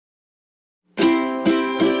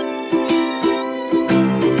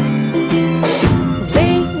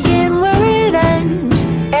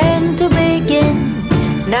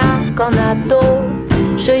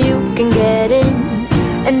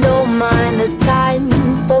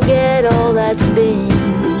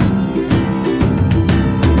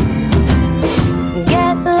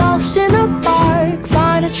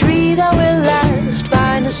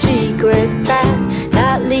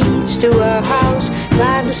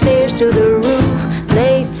stairs to the roof,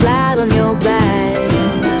 lay flat on your back.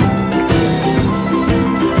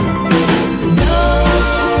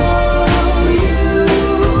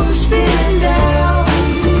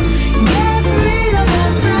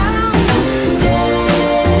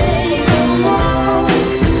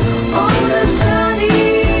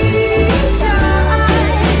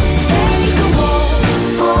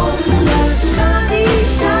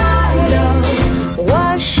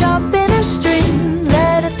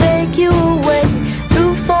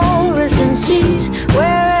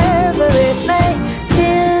 Wherever it may,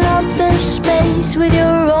 fill up the space with your